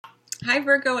Hi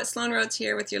Virgo, it's Sloan Rhodes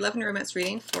here with your Love and Romance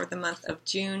reading for the month of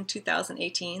June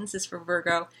 2018. This is for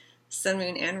Virgo, Sun,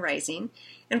 Moon, and Rising.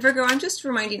 And Virgo, I'm just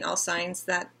reminding all signs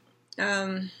that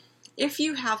if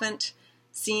you haven't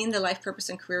seen the life purpose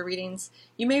and career readings,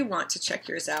 you may want to check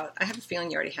yours out. I have a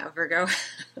feeling you already have, Virgo.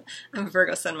 I'm a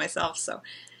Virgo Sun myself, so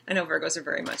I know Virgos are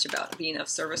very much about being of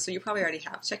service, so you probably already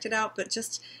have checked it out, but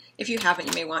just if you haven't,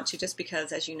 you may want to, just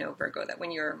because, as you know, Virgo, that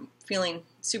when you're feeling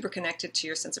super connected to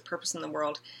your sense of purpose in the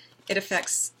world, it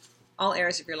affects all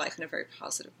areas of your life in a very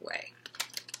positive way.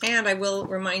 And I will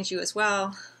remind you as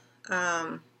well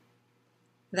that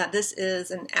this is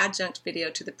an adjunct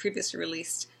video to the previously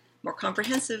released more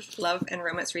comprehensive love and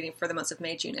romance reading for the months of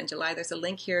May, June, and July. There's a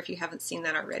link here if you haven't seen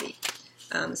that already.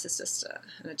 This is just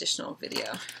an additional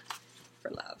video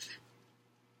for love.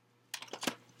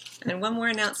 And one more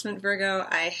announcement, Virgo.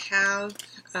 I have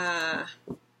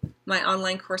my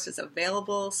online courses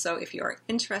available, so if you are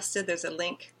interested, there's a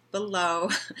link below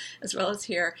as well as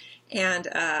here. And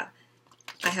I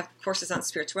have courses on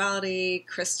spirituality,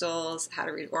 crystals, how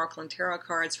to read oracle and tarot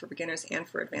cards for beginners and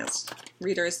for advanced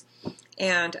readers.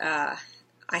 And I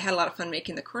had a lot of fun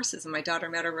making the courses, and my daughter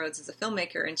Meadow Rhodes is a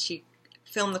filmmaker, and she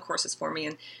filmed the courses for me,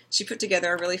 and she put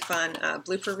together a really fun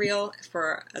blooper reel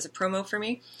as a promo for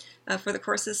me for the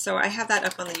courses. So I have that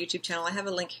up on the YouTube channel. I have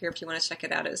a link here if you want to check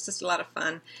it out. It was just a lot of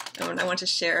fun, and I want to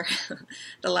share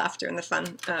the laughter and the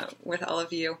fun with all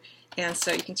of you. And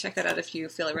so you can check that out if you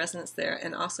feel a resonance there,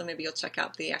 and also maybe you'll check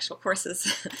out the actual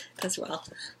courses as well.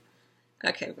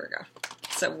 Okay, Virgo.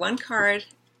 So one card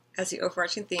as the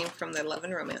overarching theme from the Love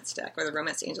and Romance deck, or the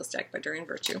Romance Angels deck by Dorian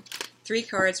Virtue. 3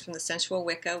 cards from the Sensual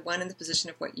Wicca, 1 in the position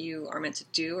of what you are meant to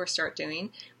do or start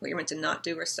doing, what you're meant to not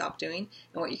do or stop doing,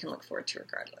 and what you can look forward to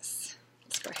regardless.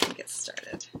 Let's go ahead and get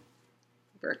started.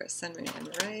 Virgo, Sun, Moon, and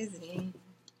Rising.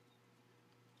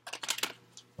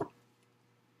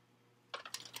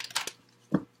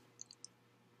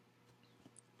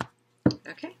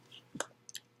 Okay.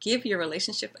 Give your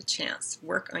relationship a chance.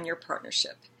 Work on your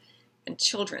partnership. And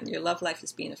children, your love life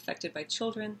is being affected by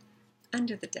children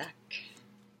under the deck.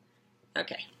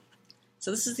 Okay,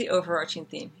 so this is the overarching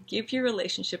theme. Give your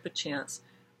relationship a chance.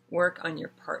 Work on your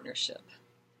partnership.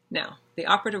 Now, the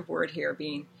operative word here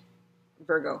being,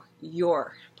 Virgo,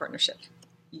 your partnership.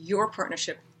 Your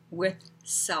partnership with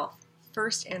self,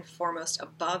 first and foremost,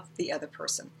 above the other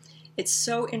person. It's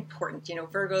so important. You know,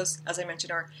 Virgos, as I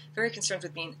mentioned, are very concerned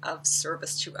with being of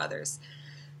service to others.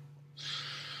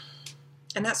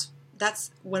 And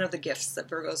that's one of the gifts that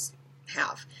Virgos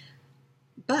have.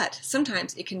 But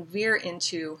sometimes it can veer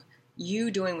into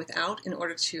you doing without in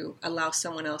order to allow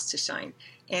someone else to shine.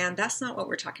 And that's not what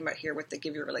we're talking about here with the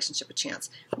give your relationship a chance.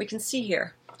 We can see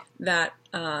here that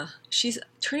she's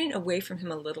turning away from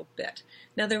him a little bit.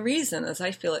 Now the reason, as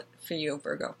I feel it for you,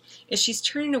 Virgo, is she's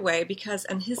turning away because,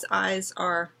 and his eyes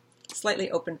are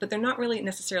slightly open, but they're not really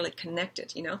necessarily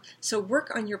connected, you know? So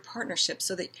work on your partnership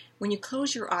so that when you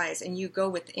close your eyes and you go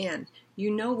within, you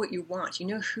know what you want, you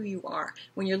know who you are.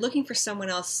 When you're looking for someone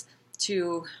else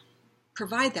to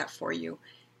provide that for you,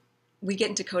 we get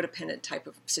into codependent type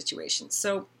of situations.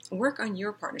 So work on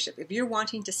your partnership. If you're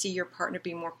wanting to see your partner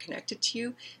be more connected to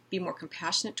you, be more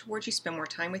compassionate towards you, spend more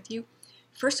time with you,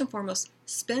 first and foremost,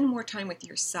 spend more time with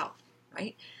yourself,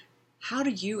 right? How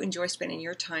do you enjoy spending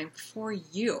your time for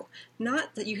you?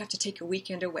 Not that you have to take a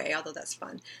weekend away, although that's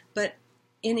fun, but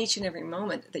in each and every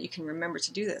moment that you can remember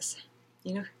to do this.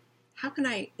 You know, how can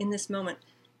I, in this moment,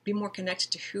 be more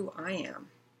connected to who I am,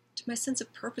 to my sense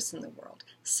of purpose in the world,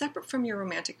 separate from your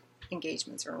romantic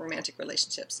engagements or romantic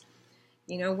relationships?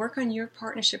 You know, work on your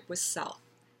partnership with self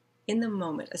in the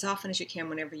moment as often as you can,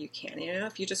 whenever you can. You know,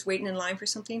 if you're just waiting in line for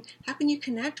something, how can you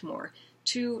connect more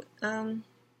to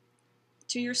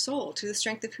your soul, to the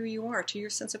strength of who you are, to your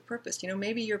sense of purpose? You know,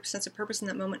 maybe your sense of purpose in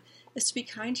that moment is to be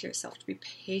kind to yourself, to be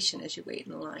patient as you wait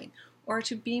in line, or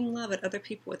to beam love at other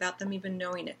people without them even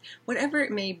knowing it. Whatever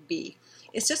it may be,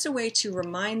 it's just a way to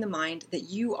remind the mind that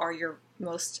you are your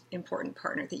most important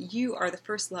partner, that you are the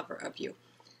first lover of you.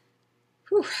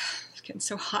 Whew, it's getting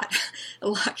so hot. A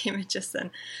lot came in just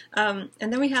then. And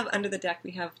then we have under the deck,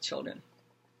 we have children.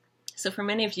 So for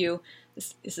many of you,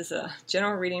 this is a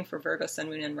general reading for Virgo, Sun,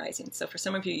 Moon, and Rising. So for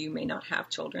some of you, you may not have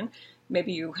children.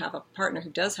 Maybe you have a partner who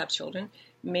does have children.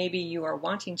 Maybe you are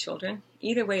wanting children.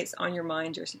 Either way, it's on your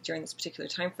mind during this particular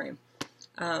time frame.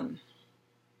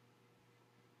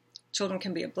 Children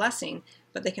can be a blessing,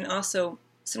 but they can also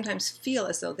sometimes feel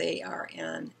as though they are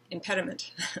an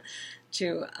impediment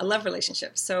to a love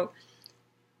relationship. So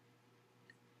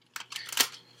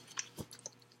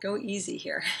go easy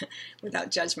here without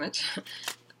judgment.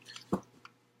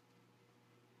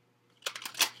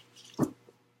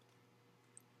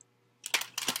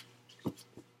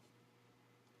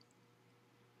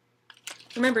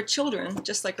 Remember, children,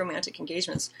 just like romantic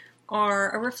engagements, are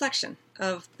a reflection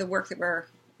of the work that we're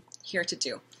here to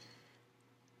do.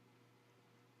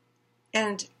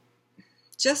 And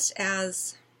just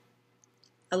as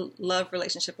a love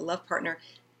relationship, a love partner,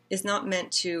 is not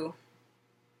meant to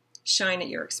shine at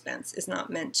your expense, is not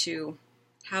meant to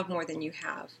have more than you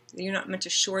have. You're not meant to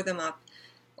shore them up,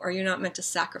 or you're not meant to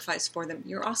sacrifice for them.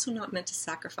 You're also not meant to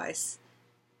sacrifice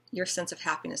your sense of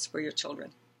happiness for your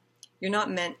children. You're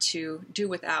not meant to do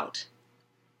without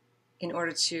in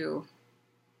order to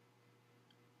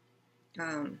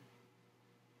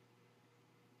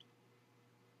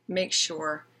make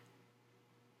sure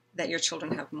that your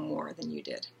children have more than you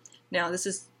did. Now,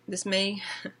 this may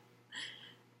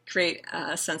create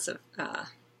a sense of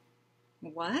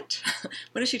what?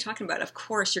 What is she talking about? Of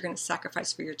course you're going to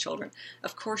sacrifice for your children.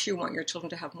 Of course you want your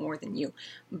children to have more than you.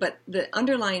 But the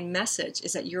underlying message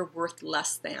is that you're worth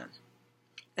less than.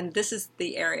 And this is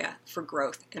the area for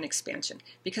growth and expansion.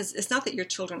 Because it's not that your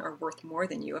children are worth more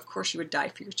than you. Of course you would die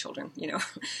for your children, you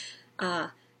know.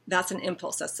 That's an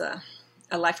impulse. That's a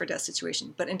life or death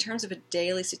situation. But in terms of a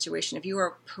daily situation, if you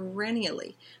are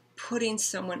perennially putting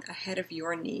someone ahead of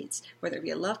your needs, whether it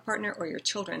be a love partner or your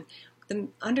children, the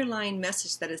underlying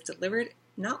message that is delivered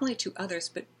not only to others,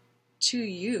 but to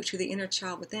you, to the inner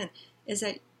child within, is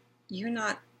that you're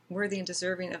not worthy and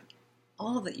deserving of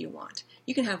all that you want.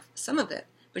 You can have some of it,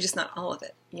 but just not all of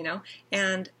it, you know?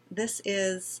 And this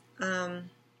is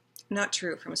not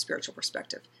true from a spiritual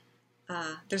perspective.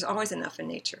 There's always enough in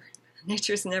nature.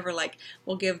 Nature's never like,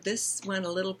 we'll give this one a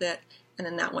little bit and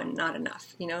then that one not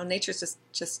enough. You know, nature's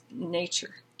just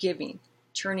nature, giving,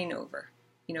 turning over,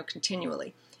 you know,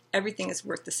 continually. Everything is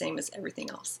worth the same as everything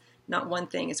else. Not one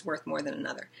thing is worth more than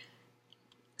another.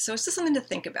 So it's just something to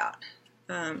think about.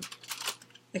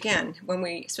 Again,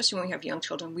 especially when we have young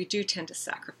children, we do tend to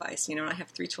sacrifice. You know, I have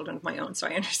 3 children of my own, so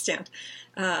I understand.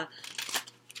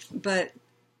 But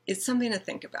it's something to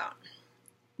think about.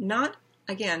 Not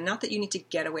that you need to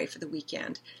get away for the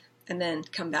weekend and then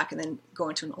come back and then go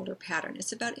into an older pattern.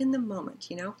 It's about in the moment,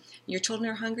 you know. Your children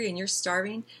are hungry and you're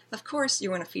starving. Of course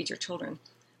you want to feed your children.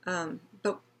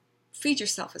 But feed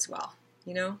yourself as well,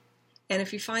 you know. And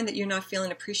if you find that you're not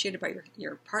feeling appreciated by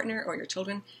your partner or your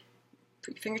children,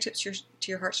 put your fingertips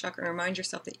to your heart chakra and remind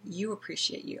yourself that you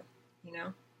appreciate you, you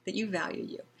know, that you value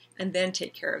you, and then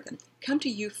take care of them. Come to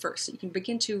you first so you can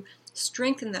begin to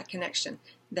strengthen that connection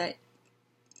that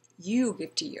you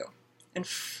give to you. And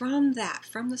from that,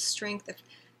 from the strength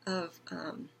of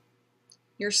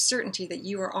your certainty that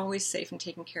you are always safe and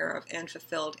taken care of and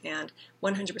fulfilled and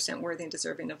 100% worthy and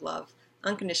deserving of love,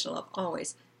 unconditional love,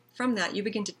 always, from that you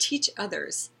begin to teach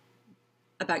others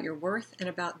about your worth and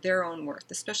about their own worth,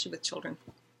 especially with children.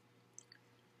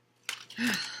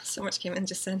 So much came in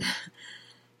just then.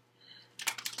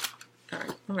 All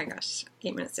right. Oh my gosh.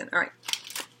 8 minutes in. All right.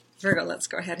 Virgo, let's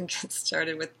go ahead and get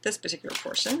started with this particular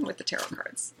portion with the tarot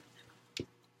cards.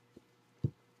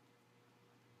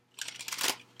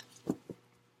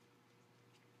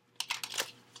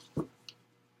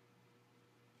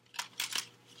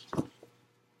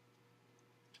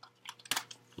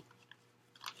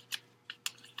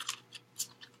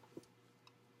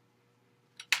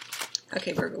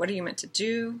 Okay, Virgo, what are you meant to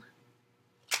do,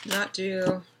 not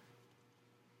do,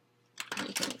 what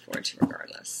you can look forward to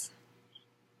regardless?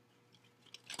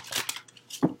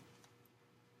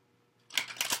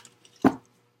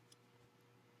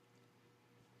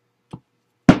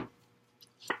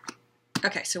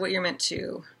 Okay, so what you're meant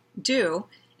to do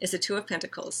is the Two of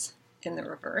Pentacles in the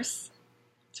reverse.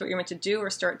 So what you're meant to do or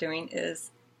start doing is,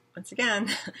 once again,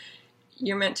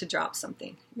 you're meant to drop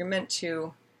something. You're meant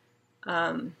to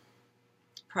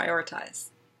prioritize.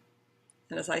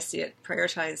 And as I see it,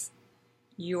 prioritize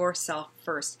yourself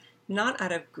first, not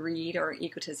out of greed or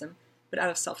egotism, but out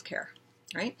of self-care,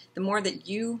 right? The more that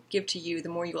you give to you, the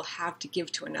more you will have to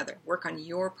give to another. Work on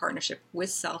your partnership with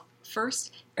self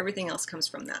first. Everything else comes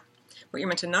from that. What you're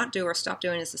meant to not do or stop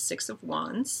doing is the Six of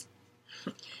Wands.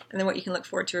 And then what you can look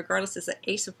forward to regardless is the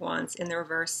Ace of Wands in the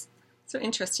reverse. So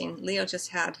interesting. Leo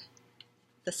just had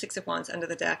the Six of Wands under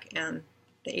the deck and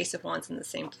the Ace of Wands in the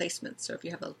same placement. So if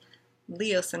you have a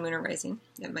Leo, Sun, Moon, or Rising,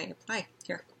 that might apply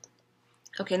here.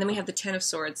 Okay, and then we have the Ten of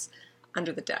Swords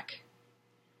under the deck.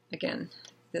 Again,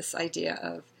 this idea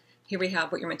of, here we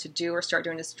have what you're meant to do or start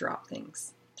doing is drop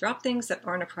things. Drop things that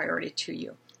aren't a priority to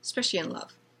you, especially in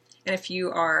love. And if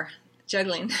you are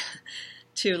juggling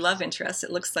two love interests,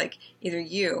 it looks like either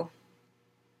you,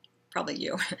 probably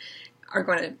you, are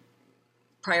going to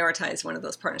prioritize one of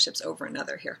those partnerships over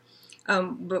another here.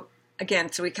 But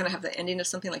again, so we kind of have the ending of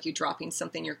something, like you dropping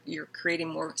something, you're creating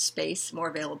more space, more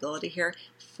availability here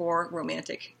for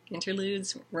romantic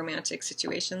interludes, romantic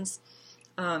situations,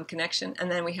 connection. And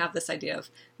then we have this idea of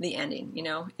the ending, you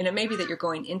know, and it may be that you're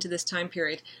going into this time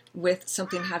period with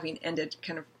something having ended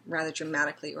kind of rather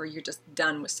dramatically, or you're just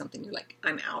done with something. You're like,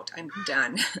 I'm out, I'm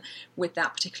done with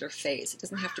that particular phase. It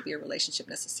doesn't have to be a relationship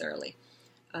necessarily.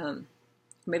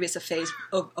 Maybe it's a phase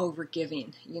of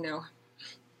overgiving, you know.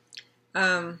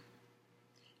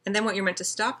 And then what you're meant to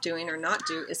stop doing or not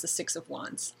do is the Six of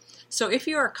Wands. So if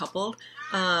you are coupled,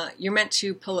 you're meant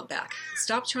to pull it back.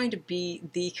 Stop trying to be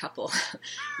the couple,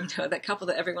 you know, that couple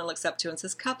that everyone looks up to and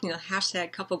says, couple, you know,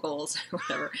 hashtag couple goals or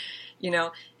whatever. You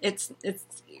know, it's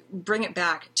bring it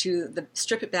back to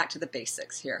strip it back to the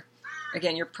basics here.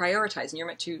 Again, you're prioritizing. You're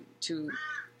meant to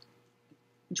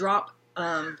drop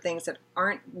things that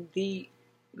aren't the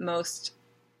most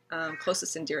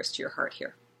closest and dearest to your heart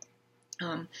here.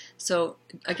 So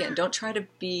again, don't try to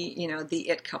be, you know, the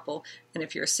it couple. And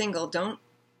if you're single, don't,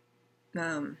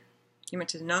 you're meant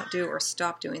to not do or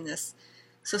stop doing this.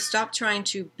 So stop trying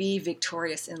to be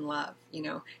victorious in love, you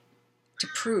know, to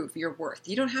prove your worth.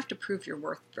 You don't have to prove your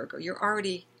worth, Virgo. You're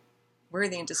already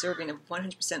worthy and deserving of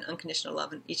 100% unconditional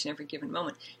love in each and every given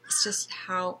moment. It's just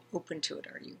how open to it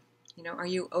are you? You know, are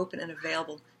you open and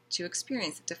available to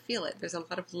experience it, to feel it? There's a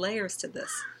lot of layers to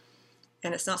this.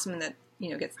 And it's not something that,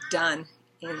 you know, gets done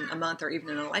in a month or even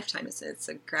in a lifetime. It's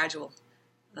a gradual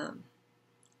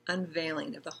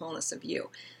unveiling of the wholeness of you.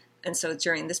 And so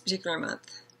during this particular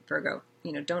month, Virgo,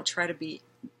 you know, don't try to be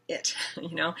it,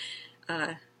 you know.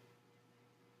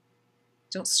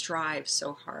 Don't strive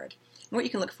so hard. And what you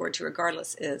can look forward to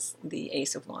regardless is the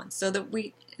Ace of Wands. So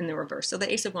in the reverse. So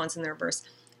the Ace of Wands in the reverse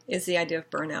is the idea of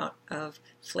burnout, of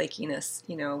flakiness,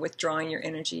 you know, withdrawing your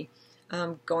energy,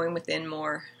 going within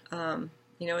more.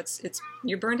 You know,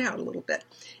 you're burned out a little bit,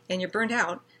 and you're burned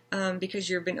out because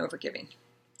you've been overgiving.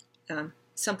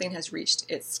 Something has reached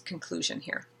its conclusion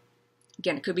here.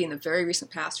 Again, it could be in the very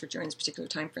recent past or during this particular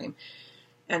time frame,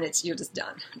 and you're just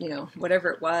done. You know,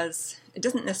 whatever it was. It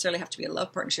doesn't necessarily have to be a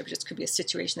love partnership. It just could be a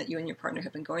situation that you and your partner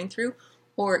have been going through,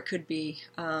 or it could be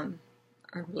a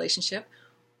relationship,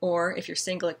 or if you're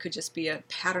single, it could just be a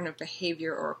pattern of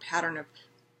behavior or a pattern of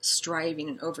striving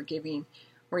and overgiving.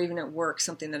 Or even at work,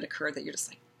 something that occurred that you're just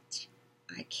like,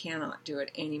 I cannot do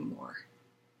it anymore.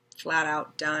 Flat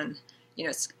out done. You know,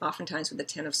 it's oftentimes with the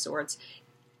Ten of Swords.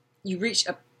 You reach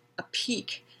a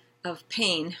peak of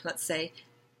pain, let's say,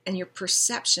 and your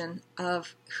perception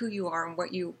of who you are and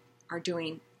what you are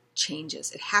doing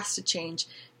changes. It has to change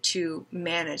to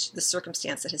manage the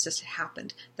circumstance that has just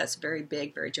happened. That's very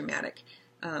big, very dramatic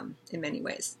in many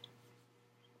ways.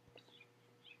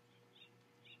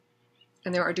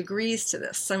 And there are degrees to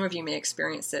this. Some of you may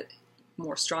experience it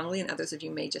more strongly, and others of you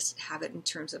may just have it in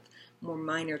terms of more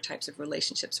minor types of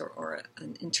relationships or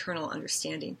an internal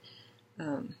understanding.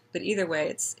 But either way,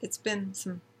 it's been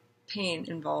some pain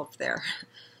involved there.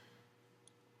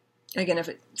 Again, if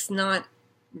it's not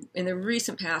in the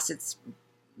recent past, it's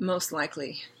most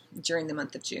likely during the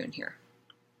month of June here.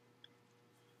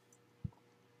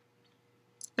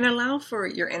 And allow for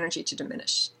your energy to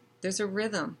diminish. There's a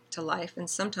rhythm to life, and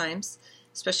sometimes,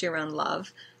 especially around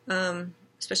love,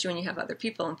 especially when you have other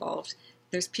people involved,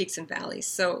 there's peaks and valleys.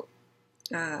 So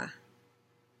the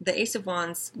Ace of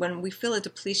Wands, when we feel a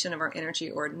depletion of our energy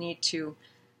or need to,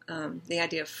 the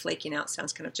idea of flaking out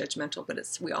sounds kind of judgmental, but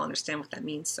we all understand what that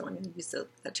means, so I'm going to use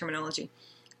that terminology.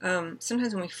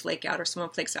 Sometimes when we flake out or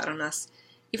someone flakes out on us,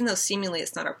 even though seemingly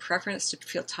it's not our preference to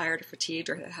feel tired or fatigued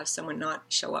or to have someone not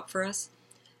show up for us,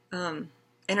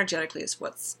 energetically is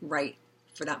what's right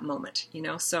for that moment, you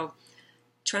know. So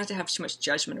try not to have too much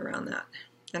judgment around that.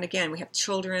 And again, we have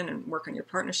children and work on your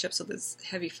partnership, so there's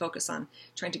heavy focus on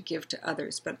trying to give to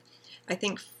others. But I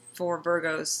think for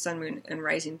Virgos, Sun, Moon, and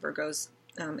Rising Virgos,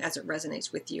 as it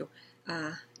resonates with you,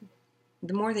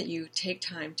 the more that you take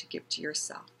time to give to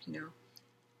yourself, you know,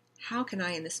 how can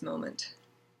I in this moment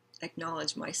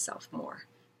acknowledge myself more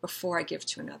before I give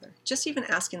to another? Just even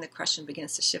asking the question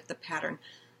begins to shift the pattern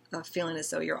of feeling as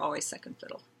though you're always second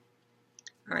fiddle.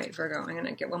 All right, Virgo, I'm going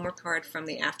to get one more card from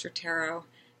the After Tarot.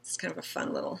 It's kind of a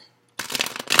fun little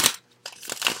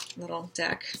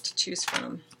deck to choose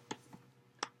from.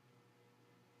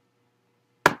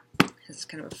 This is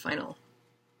kind of a final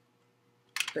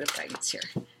bit of guidance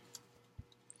here.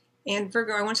 And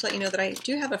Virgo, I want to let you know that I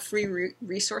do have a free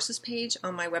resources page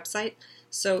on my website.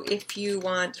 So if you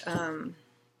want,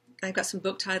 I've got some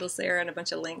book titles there and a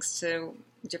bunch of links to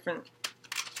different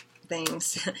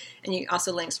things. And you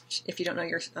also links, if you don't know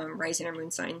your rising or moon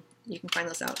sign, you can find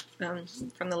those out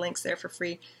from the links there for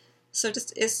free. So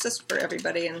it's just for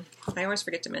everybody, and I always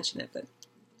forget to mention it, but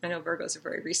I know Virgos are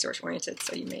very resource oriented,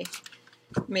 so you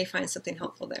may find something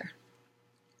helpful there.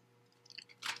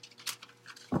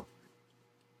 Okay,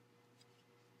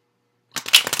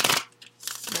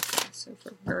 so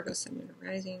for Virgo, Sun, Moon,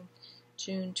 Rising,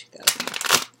 June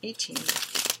 2018.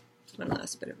 One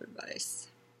last bit of advice.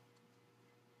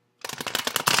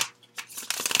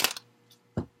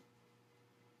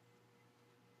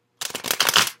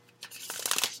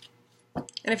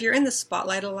 And if you're in the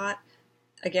spotlight a lot,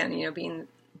 again, being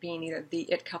either the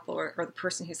it couple or the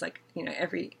person who's like,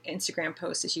 every Instagram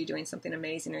post is you doing something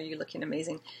amazing or you looking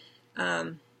amazing,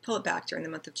 pull it back during the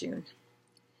month of June.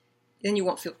 Then you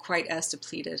won't feel quite as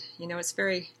depleted. It's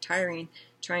very tiring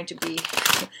trying to be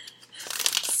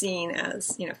seen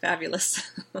as,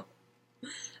 fabulous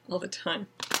all the time.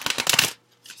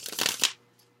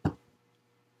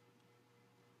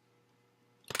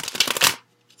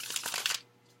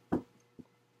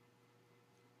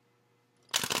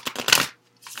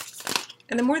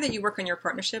 And the more that you work on your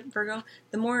partnership, Virgo,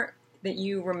 the more that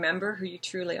you remember who you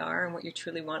truly are and what you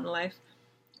truly want in life,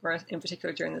 or in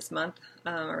particular during this month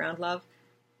around love,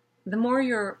 the more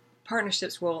your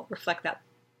partnerships will reflect that,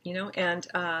 and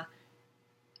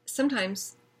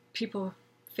sometimes people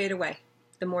fade away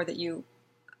the more that you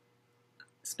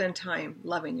spend time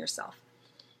loving yourself,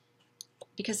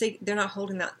 because they're not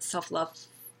holding that self-love,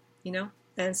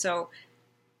 and so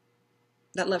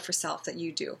that love for self that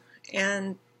you do.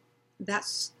 And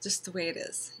that's just the way it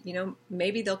is.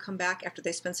 Maybe they'll come back after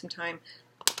they spend some time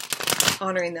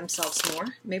honoring themselves more.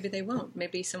 Maybe they won't.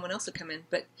 Maybe someone else will come in.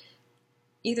 But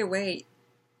either way,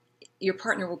 your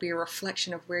partner will be a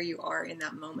reflection of where you are in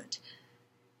that moment.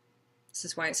 This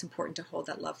is why it's important to hold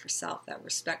that love for self, that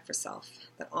respect for self,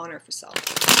 that honor for self.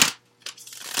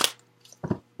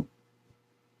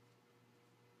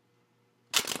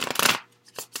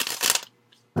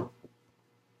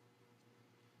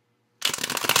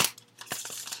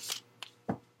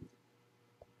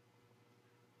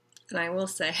 And I will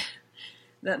say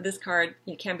that this card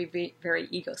can be very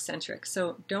egocentric.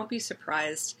 So don't be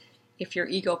surprised if your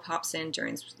ego pops in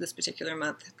during this particular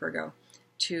month, Virgo,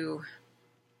 to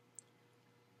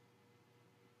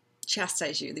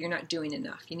chastise you that you're not doing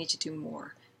enough. You need to do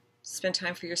more. Spend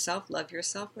time for yourself, love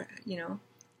yourself. What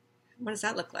does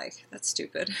that look like? That's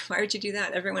stupid. Why would you do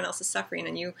that? Everyone else is suffering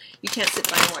and you can't sit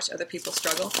by and watch other people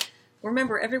struggle.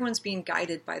 Remember, everyone's being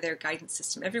guided by their guidance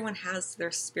system. Everyone has their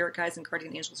spirit guides and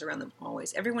guardian angels around them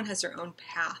always. Everyone has their own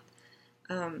path,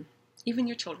 even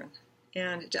your children.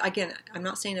 And again, I'm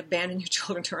not saying abandon your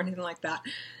children or anything like that.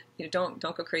 Don't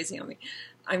go crazy on me.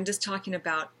 I'm just talking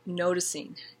about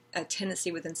noticing a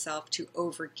tendency within self to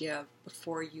overgive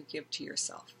before you give to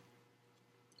yourself.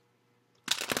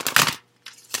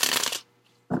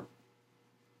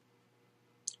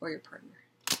 Or your partner.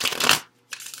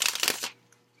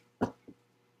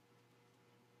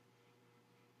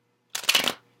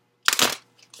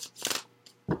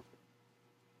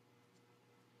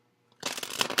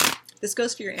 This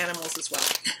goes for your animals as well,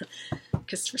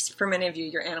 because for many of you,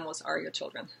 your animals are your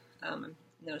children. I'm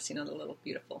noticing all the little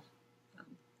beautiful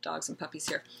dogs and puppies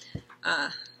here.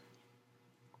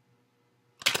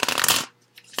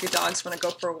 If your dogs want to go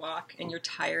for a walk and you're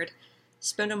tired,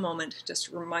 spend a moment just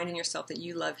reminding yourself that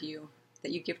you love you,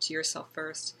 that you give to yourself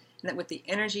first, and that with the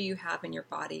energy you have in your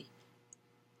body,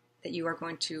 that you are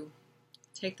going to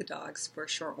take the dogs for a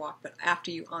short walk, but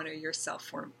after you honor yourself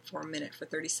for a minute, for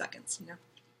 30 seconds,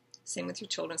 Same with your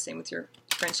children, same with your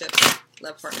friendships,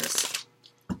 love partners.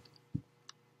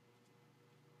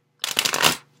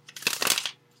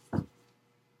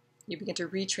 You begin to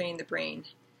retrain the brain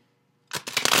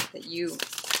that you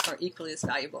are equally as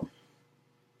valuable,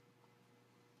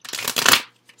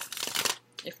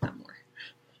 if not more.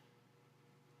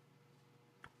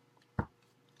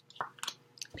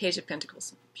 Page of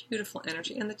Pentacles, beautiful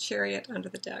energy, and the Chariot under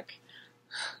the deck.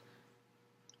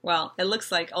 Well, it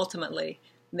looks like ultimately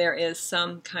there is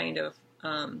some kind of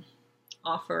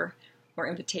offer or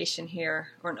invitation here,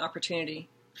 or an opportunity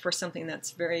for something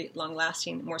that's very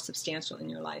long-lasting, more substantial in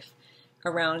your life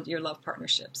around your love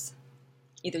partnerships.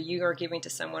 Either you are giving to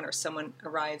someone or someone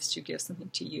arrives to give something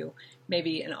to you.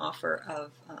 Maybe an offer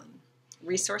of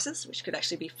resources, which could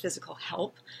actually be physical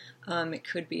help. It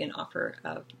could be an offer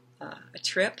of a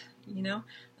trip,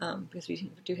 because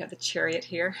we do have the Chariot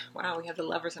here. Wow, we have the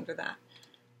Lovers under that.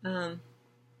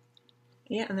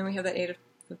 Yeah, and then we have that Eight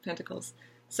of Pentacles.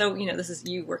 So, this is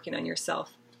you working on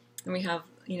yourself. And we have,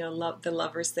 the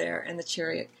Lovers there and the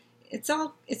Chariot. It's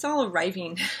all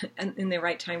arriving in the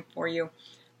right time for you,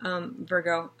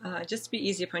 Virgo. Just be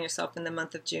easy upon yourself in the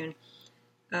month of June.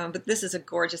 But this is a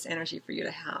gorgeous energy for you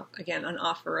to have. Again, an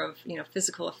offer of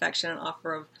physical affection, an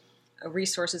offer of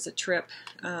resources, a trip,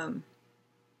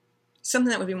 something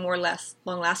that would be more or less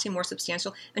long-lasting, more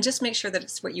substantial, and just make sure that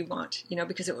it's what you want,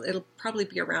 because it'll probably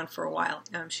be around for a while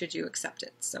should you accept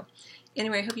it. So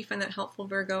anyway, I hope you find that helpful,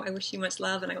 Virgo. I wish you much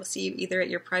love, and I will see you either at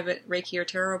your private Reiki or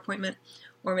Tarot appointment,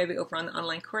 or maybe over on the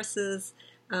online courses,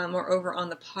 or over on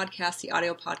the podcast, the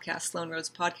audio podcast, Sloan Rhodes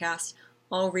Podcast.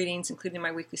 All readings, including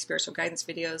my weekly spiritual guidance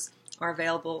videos, are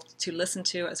available to listen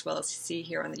to as well as see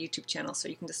here on the YouTube channel. So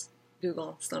you can just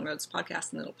Google Sloan Rhodes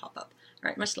Podcast and it'll pop up. All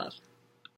right, much love.